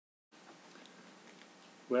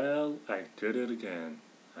Well, I did it again.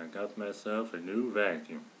 I got myself a new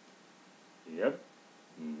vacuum. Yep,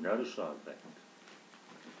 another SHOPVAC.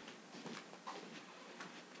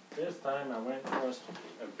 This time I went for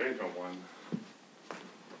a bigger one.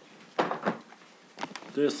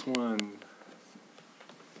 This one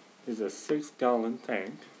is a 6-gallon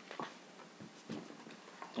tank.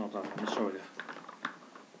 Hold on, let me show you.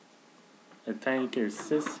 The tank is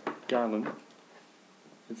 6 gallon.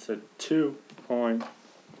 It's a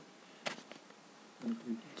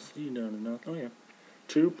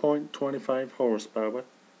 2.25 horsepower,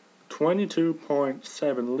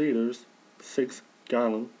 22.7 liters, 6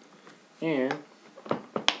 gallon, and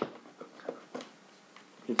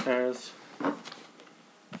it has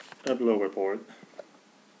a blower port.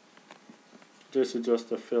 This is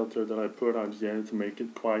just a filter that I put on the air to make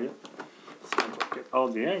it quiet, so I don't get all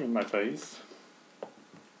the air in my face.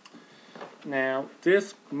 Now,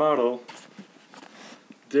 this model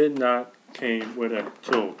did not came with a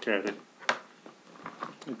tool caddy.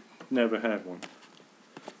 It never had one.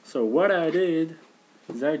 So what I did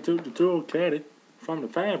is I took the tool caddy from the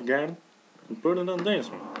 5-gallon and put it on this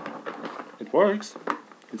one. It works.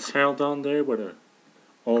 It's held on there with a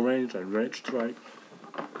orange and red stripe.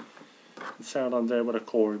 It's held on there with a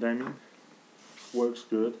cord, works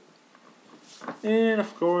good. And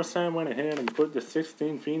of course I went ahead and put the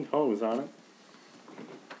 16-feet hose on it.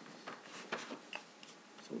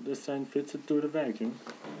 So this end fits it through the vacuum.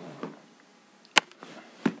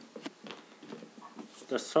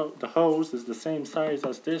 The hose is the same size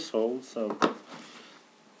as this hose, so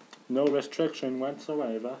no restriction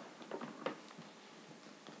whatsoever.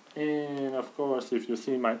 And of course, if you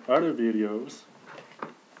see my other videos,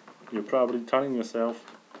 you're probably telling yourself,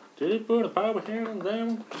 did you put a power hand on that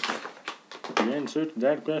one? The answer to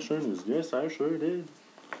that question is yes, I sure did.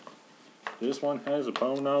 This one has a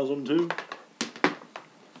power nozzle too.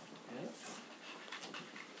 Yep.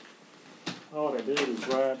 All I did is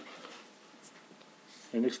wrap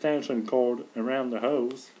an extension cord around the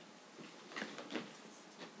hose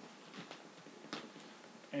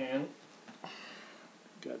and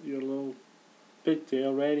got your little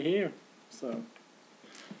pigtail right here. So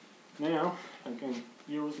now I can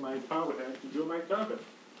use my power head to do my carpet.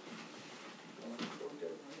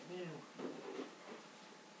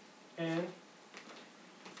 And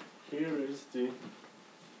here is the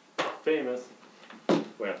famous,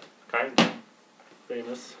 well, kind of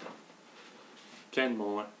famous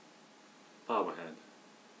Kenmore power head.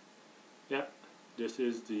 Yep, this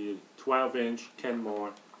is the 12-inch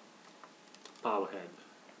Kenmore power head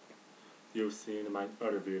you've seen in my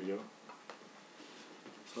other video.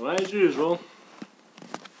 So as usual,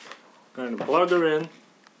 I'm going to plug her in,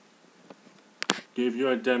 give you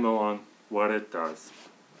a demo on what it does.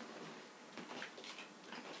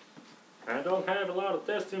 I don't have a lot of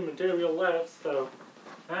testing material left, so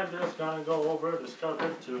I'm just going to go over the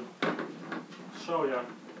scupper to show you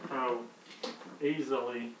how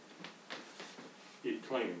easily it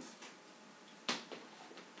cleans.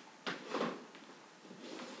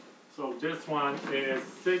 So this one is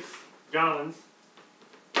 6 gallons,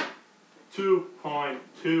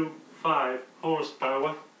 2.25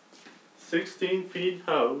 horsepower, 16-feet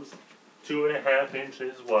hose, 2.5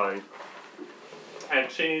 inches wide. I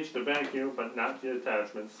changed the vacuum, but not the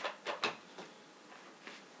attachments.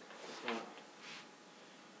 So,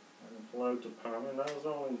 plug the power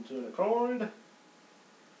nozzle into the cord.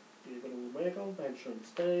 Give it a little wiggle, make sure it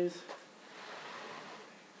stays.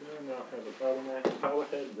 Good, now I have a power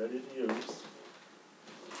head ready to use.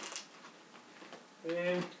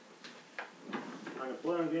 And I'm going to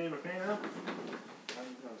plug in my fan up.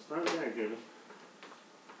 I'm going to start vacuuming.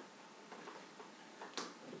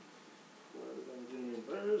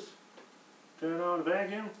 First, turn on the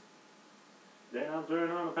vacuum, then I'll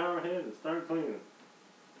turn on the power head and start cleaning.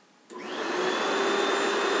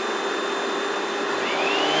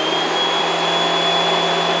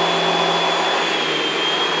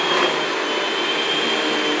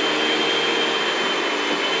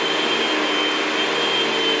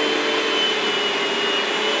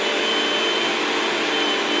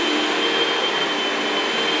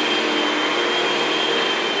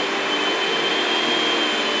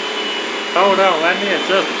 Hold on, let me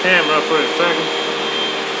adjust the camera for a second.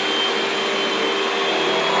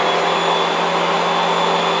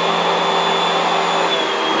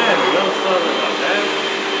 There we go, sorry about that.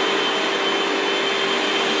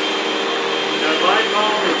 The light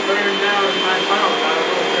bulb is burned out in my power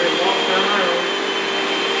nozzle for a long time.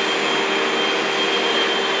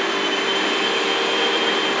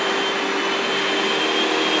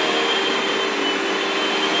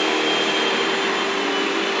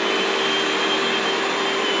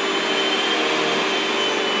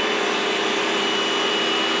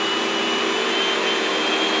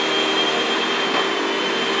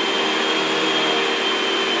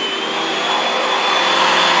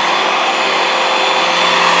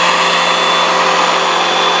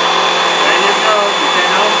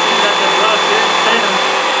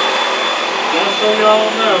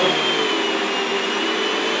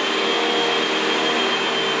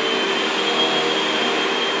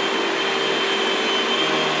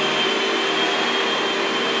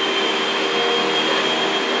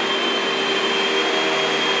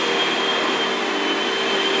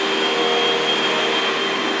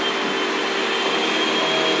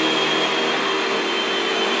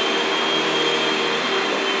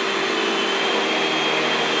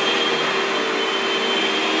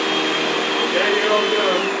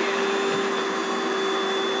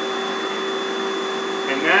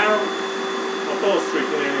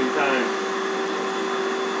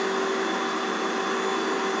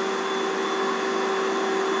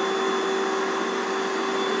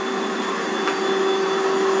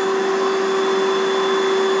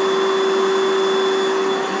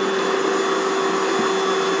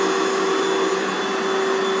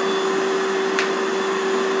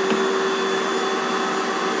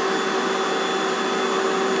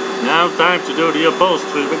 Now time to do the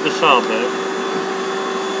upholstery with the SHOPVAC.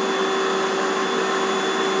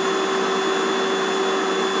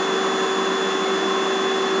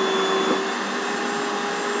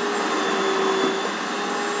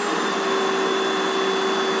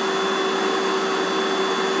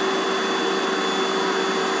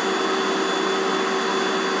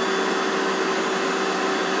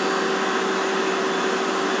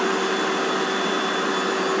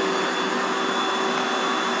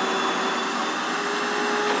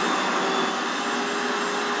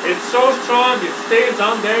 It's so strong, it stays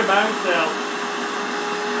on there by itself.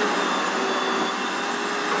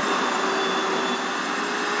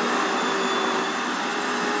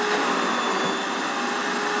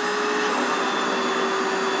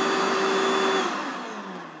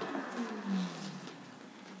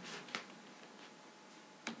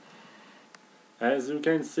 As you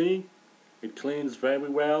can see, it cleans very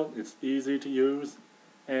well, it's easy to use,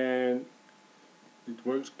 and it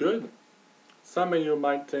works good. Some of you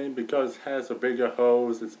might think because it has a bigger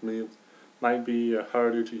hose, it might be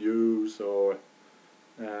harder to use or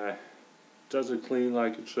doesn't clean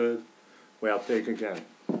like it should. Well, think again.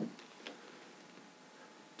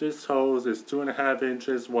 This hose is 2.5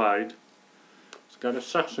 inches wide. It's got a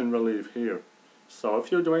suction relief here. So if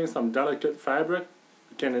you're doing some delicate fabric,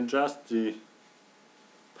 you can adjust the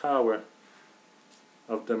power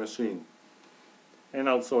of the machine. And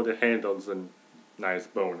also the handle's a nice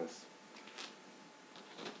bonus.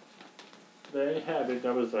 There you have it.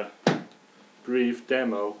 That was a brief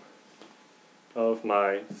demo of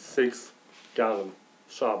my 6-gallon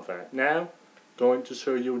SHOPVAC. Now, going to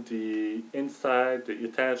show you the inside, the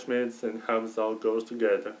attachments, and how this all goes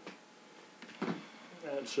together.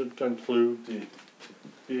 That should conclude the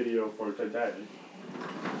video for today.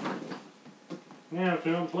 Now to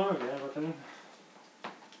unplug everything.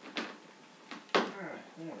 There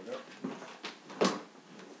we go.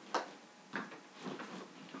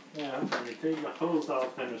 Now, I'm going to take the hose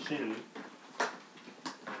off the machine.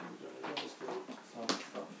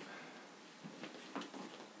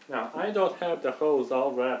 Now, I don't have the hose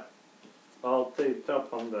all wrapped, all taped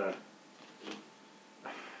up on the,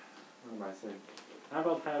 what am I saying? I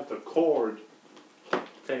don't have the cord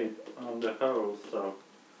taped on the hose, so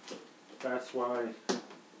that's why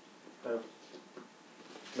I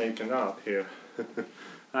make a knot here.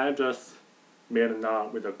 I just made a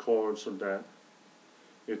knot with a cord so that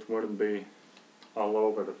it wouldn't be all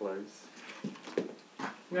over the place.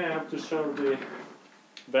 Now to show the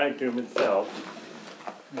vacuum itself,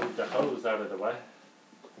 move the hose out of the way.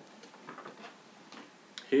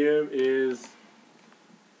 Here is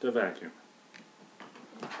the vacuum.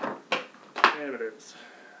 There it is.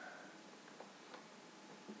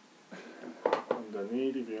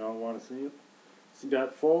 Underneath, if you don't want to see it. It's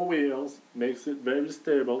got 4 wheels, makes it very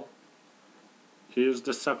stable. Here's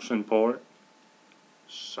the suction port.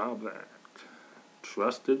 SHOPVAC.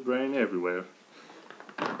 Trusted brand everywhere.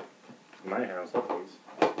 My house, always.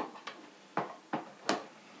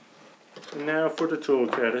 And now for the tool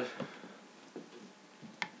caddy.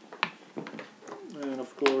 And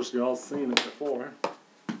of course, you all seen it before.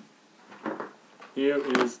 Here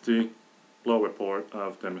is the lower part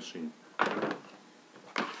of the machine.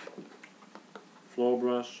 Flow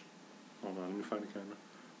brush. Hold on, let me find the camera.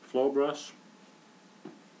 Flow brush.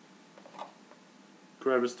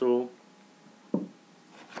 Crevice tool.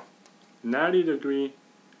 90-degree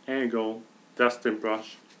angle dusting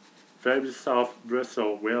brush. Very soft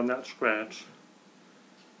bristle, will not scratch.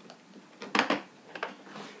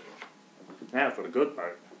 Now for the good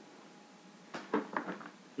part.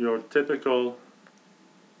 Your typical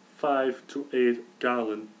 5 to 8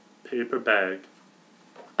 gallon paper bag.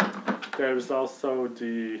 There is also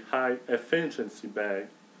the high efficiency bag,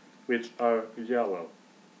 which are yellow.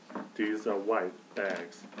 These are white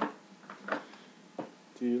bags.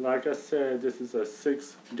 Like I said, this is a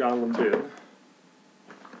 6-gallon bin.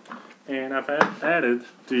 And I've added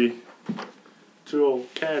the tool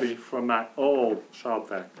caddy from my old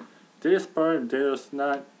SHOPVAC. This part does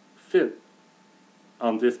not fit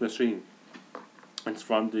on this machine. It's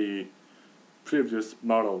from the previous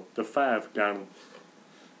model, the 5-gallon.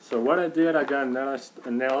 So what I did, I got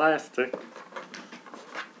an elastic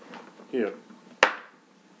here.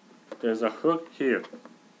 There's a hook here.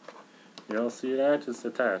 You'll see that it's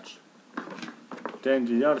attached. Then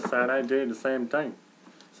the other side, I did the same thing.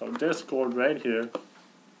 So this cord right here,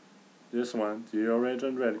 this one, the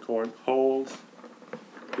original red cord, holds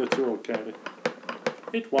the tool caddy.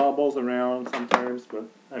 It wobbles around sometimes, but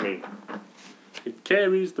I mean, it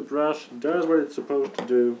carries the brush, does what it's supposed to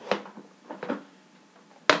do.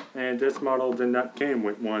 And this model did not came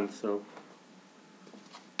with one, so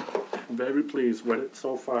very pleased with it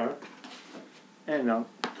so far. And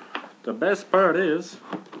the best part is,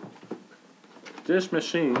 this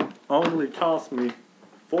machine only cost me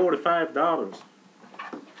 $45.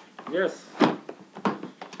 Yes.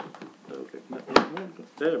 Okay.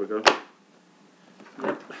 There we go.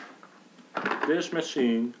 Yep. This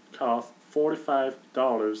machine cost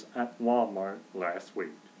 $45 at Walmart last week.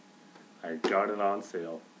 I got it on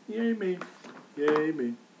sale. Yay me. Yay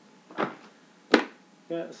me.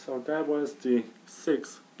 Yeah, so that was the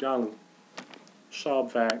 6-gallon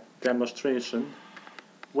SHOPVAC demonstration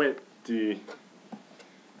with the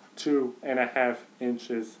 2.5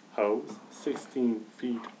 inches hose, 16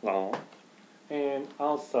 feet long, and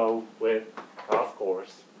also with, of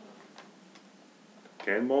course,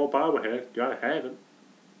 kenmore power head. Gotta have it.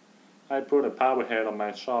 I put a power head on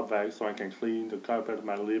my SHOPVAC so I can clean the carpet of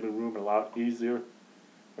my living room a lot easier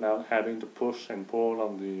without having to push and pull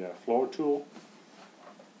on the floor tool.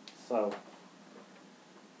 So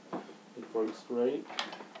it works great.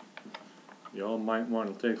 Y'all might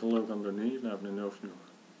want to take a look underneath. I don't know if you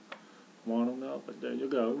want to know, but there you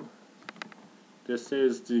go. This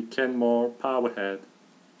is the kenmore power head.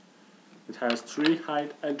 It has 3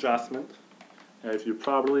 height adjustment. If you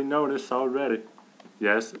probably noticed already,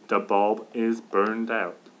 yes, the bulb is burned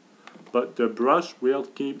out. But the brush will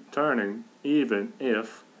keep turning even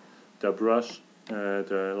if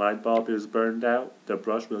the light bulb is burned out. The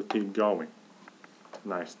brush will keep going.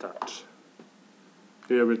 Nice touch.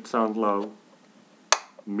 Here it's on low,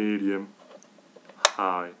 medium,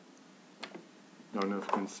 high. Don't know if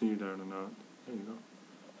you can see that or not. There you go.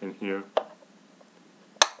 And here,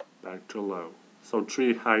 back to low. So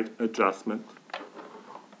 3 height adjustment.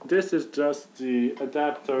 This is just the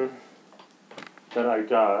adapter that I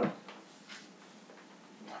got.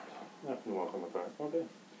 Okay.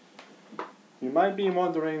 You might be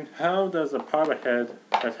wondering, how does a power head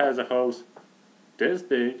that has a hose this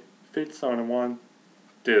big fits on one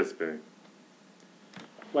this big?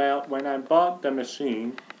 Well, when I bought the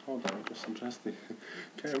machine, hold on, just adjust the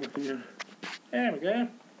camera here. There we go.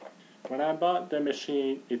 When I bought the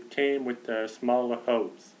machine, it came with a smaller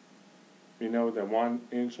hose. You know, the 1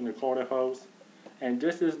 inch and a quarter hose. And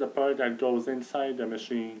this is the part that goes inside the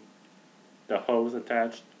machine, the hose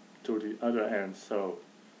attached to the other end. So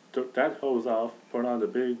took that hose off, put on the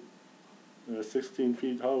big 16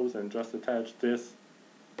 feet hose, and just attached this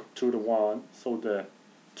to the wand. So the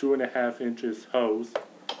 2.5 inches hose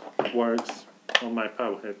works on my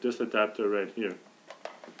power head. This adapter right here.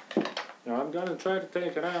 Now I'm gonna try to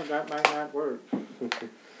take it out. That might not work.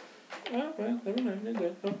 Oh well, never mind. It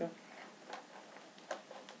did. Okay.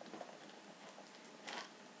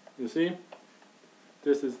 You see?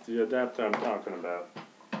 This is the adapter I'm talking about.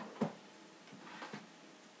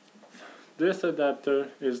 This adapter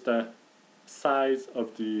is the size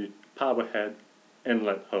of the power head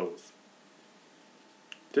inlet hose.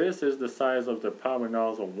 This is the size of the power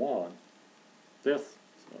nozzle wand. This,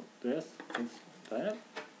 so this is that.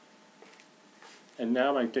 And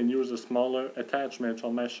now I can use a smaller attachment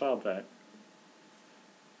on my SHOPVAC.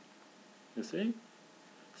 You see?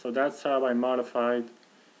 So that's how I modified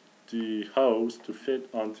the hose to fit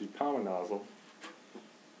on the power nozzle.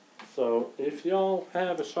 So if y'all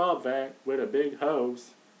have a SHOPVAC with a big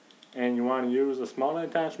hose and you want to use a smaller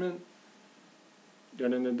attachment,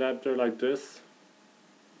 get an adapter like this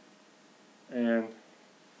and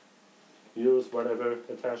use whatever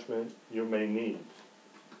attachment you may need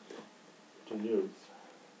to use.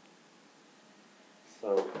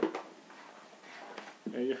 So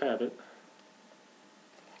there you have it.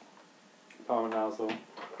 Power nozzle,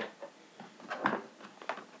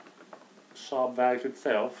 SHOPVAC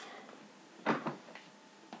itself.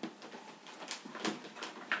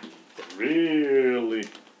 Really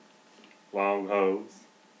long hose.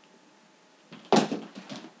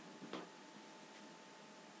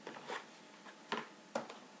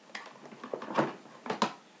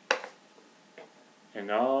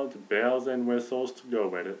 And all the bells and whistles to go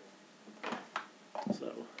with it.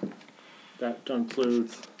 So that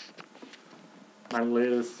concludes my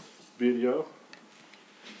latest video.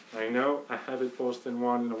 I know I haven't posted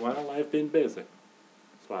one in a while. I've been busy.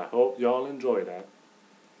 So I hope y'all enjoy that.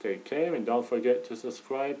 Take care and don't forget to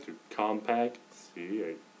subscribe to Compact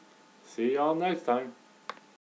CA. See y'all next time.